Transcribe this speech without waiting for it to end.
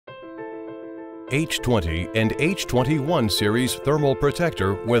H20 and H21 series thermal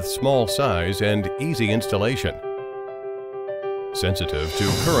protector with small size and easy installation. Sensitive to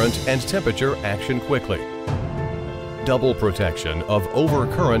current and temperature action quickly. Double protection of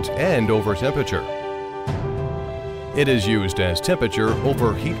overcurrent and over temperature. It is used as temperature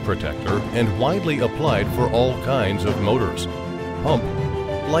over heat protector and widely applied for all kinds of motors, pump,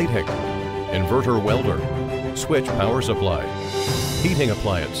 lighting, inverter welder, switch power supply, heating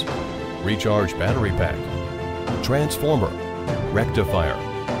appliance, recharge battery pack, transformer, rectifier,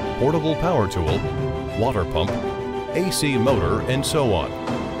 portable power tool, water pump, AC motor, and so on.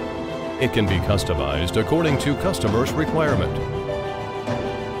 It can be customized according to customer's requirement.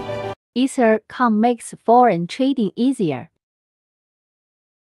 Ethercom makes foreign trading easier.